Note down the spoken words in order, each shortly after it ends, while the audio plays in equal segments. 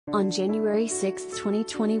On January 6,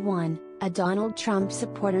 2021, a Donald Trump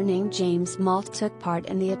supporter named James Mault took part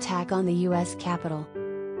in the attack on the U.S. Capitol.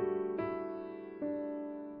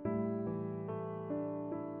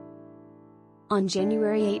 On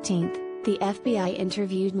January 18, the FBI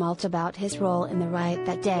interviewed Mault about his role in the riot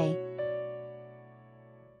that day.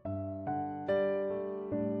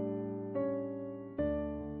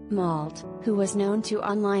 Mault, who was known to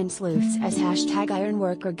online sleuths as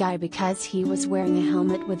 #IronWorkerGuy because he was wearing a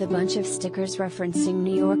helmet with a bunch of stickers referencing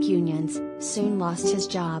New York unions, soon lost his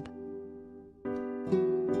job.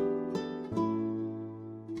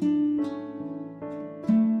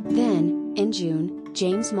 Then, in June,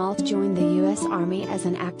 James Mault joined the U.S. Army as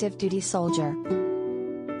an active duty soldier.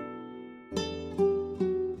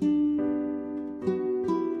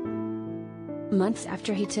 Months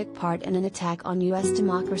after he took part in an attack on U.S.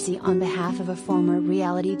 democracy on behalf of a former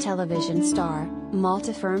reality television star, Mault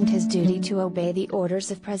affirmed his duty to obey the orders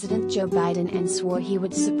of President Joe Biden and swore he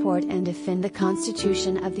would support and defend the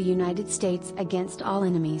Constitution of the United States against all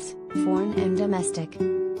enemies, foreign and domestic.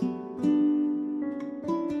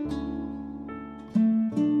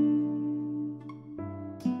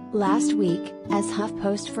 Last week, as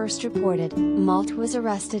HuffPost first reported, Mault was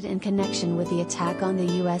arrested in connection with the attack on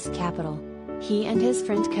the U.S. Capitol. He and his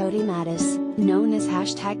friend Cody Mattis, known as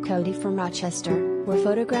 #Cody from Rochester, were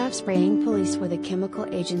photographed spraying police with a chemical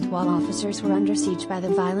agent while officers were under siege by the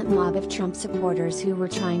violent mob of Trump supporters who were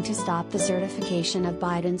trying to stop the certification of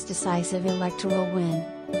Biden's decisive electoral win.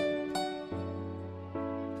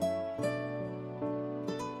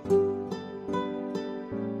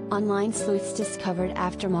 Online sleuths discovered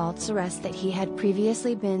after Mault's arrest that he had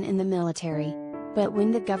previously been in the military. But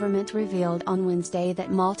when the government revealed on Wednesday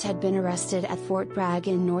that Mault had been arrested at Fort Bragg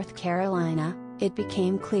in North Carolina, it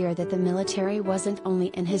became clear that the military wasn't only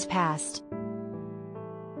in his past.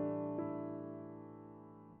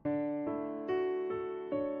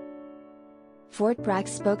 Fort Bragg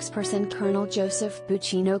spokesperson Colonel Joseph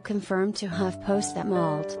Buccino confirmed to HuffPost that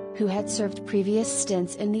Mault, who had served previous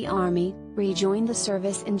stints in the Army, rejoined the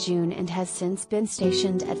service in June and has since been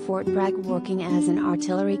stationed at Fort Bragg working as an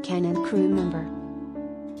artillery cannon crew member.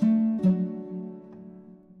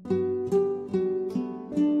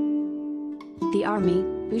 The Army,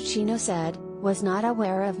 Buccino said, was not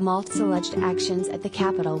aware of Mault's alleged actions at the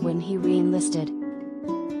Capitol when he re-enlisted.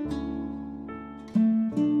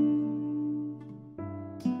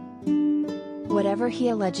 Whatever he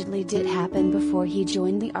allegedly did happen before he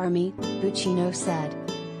joined the Army, Buccino said.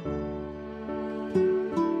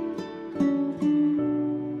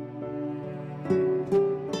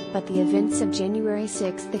 But the events of January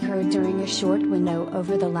 6 occurred during a short window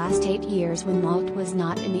over the last 8 years when Mault was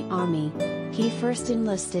not in the Army. He first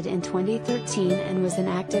enlisted in 2013 and was an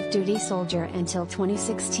active duty soldier until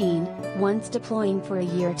 2016, once deploying for a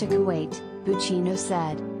year to Kuwait, Buccino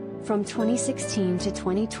said. From 2016 to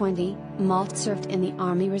 2020, Mault served in the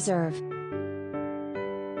Army Reserve.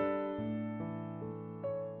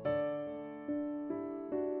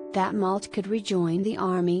 That Mault could rejoin the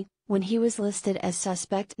Army, when he was listed as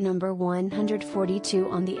suspect number 142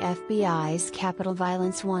 on the FBI's Capitol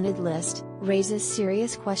Violence Wanted list, raises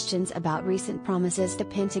serious questions about recent promises the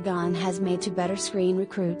Pentagon has made to better screen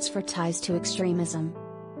recruits for ties to extremism.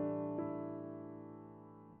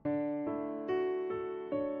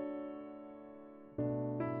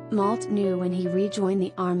 Mault knew when he rejoined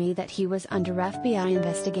the Army that he was under FBI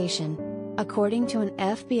investigation. According to an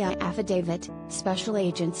FBI affidavit, special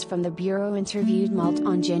agents from the Bureau interviewed Mault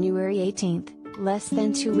on January 18, less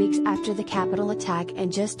than 2 weeks after the Capitol attack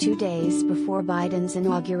and just 2 days before Biden's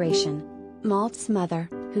inauguration. Mault's mother,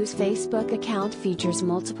 whose Facebook account features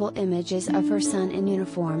multiple images of her son in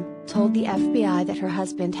uniform, told the FBI that her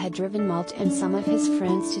husband had driven Mault and some of his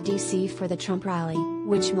friends to D.C. for the Trump rally,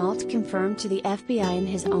 which Mault confirmed to the FBI in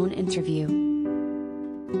his own interview.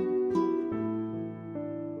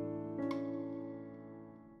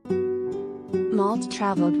 Mault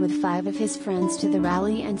traveled with 5 of his friends to the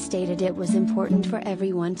rally and stated it was important for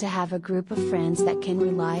everyone to have a group of friends that can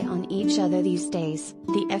rely on each other these days,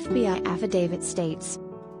 the FBI affidavit states.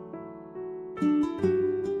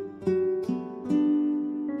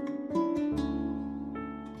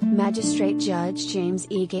 Magistrate Judge James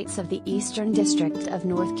E. Gates of the Eastern District of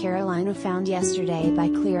North Carolina found yesterday by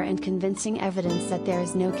clear and convincing evidence that there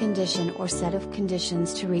is no condition or set of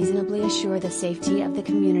conditions to reasonably assure the safety of the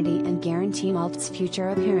community and guarantee Mault's future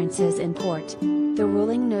appearances in court. The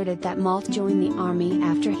ruling noted that Mault joined the Army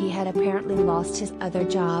after he had apparently lost his other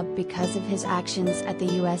job because of his actions at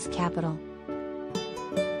the U.S. Capitol.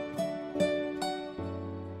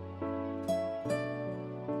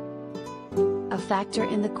 A factor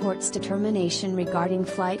in the court's determination regarding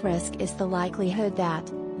flight risk is the likelihood that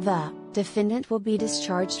the defendant will be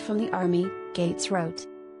discharged from the Army, Gates wrote.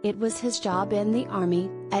 It was his job in the Army,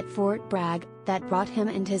 at Fort Bragg, that brought him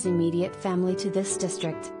and his immediate family to this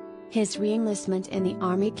district. His re-enlistment in the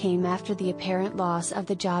Army came after the apparent loss of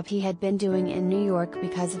the job he had been doing in New York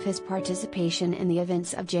because of his participation in the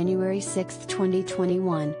events of January 6,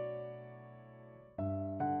 2021.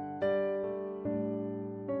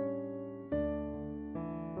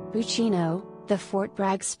 Buccino, the Fort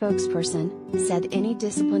Bragg spokesperson, said any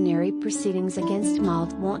disciplinary proceedings against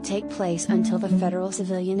Mault won't take place until the federal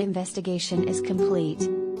civilian investigation is complete.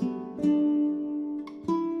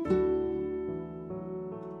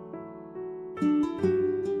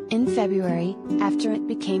 In February, after it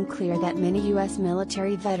became clear that many U.S.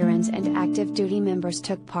 military veterans and active duty members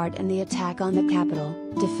took part in the attack on the Capitol,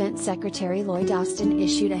 Defense Secretary Lloyd Austin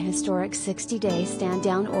issued a historic 60-day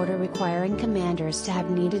stand-down order requiring commanders to have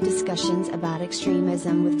needed discussions about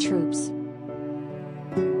extremism with troops.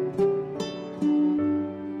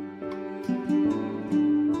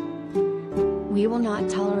 We will not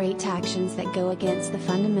tolerate actions that go against the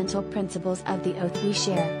fundamental principles of the oath we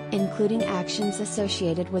share, including actions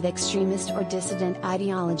associated with extremist or dissident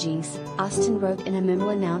ideologies, Austin wrote in a memo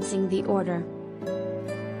announcing the order.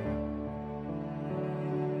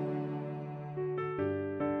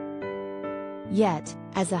 Yet,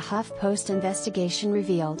 as a HuffPost investigation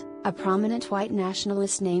revealed, a prominent white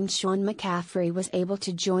nationalist named Sean McCaffrey was able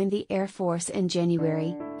to join the Air Force in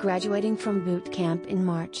January, graduating from boot camp in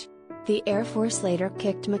March. The Air Force later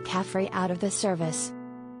kicked McCaffrey out of the service.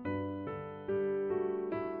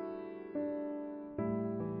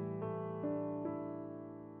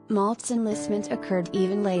 Mault's enlistment occurred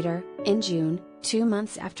even later, in June, 2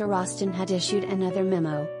 months after Austin had issued another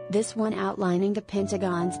memo, this one outlining the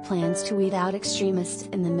Pentagon's plans to weed out extremists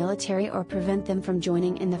in the military or prevent them from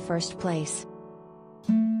joining in the first place.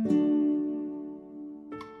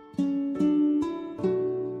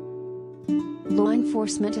 Law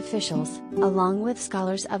enforcement officials, along with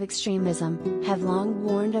scholars of extremism, have long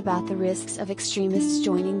warned about the risks of extremists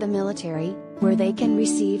joining the military, where they can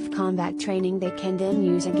receive combat training they can then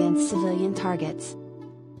use against civilian targets.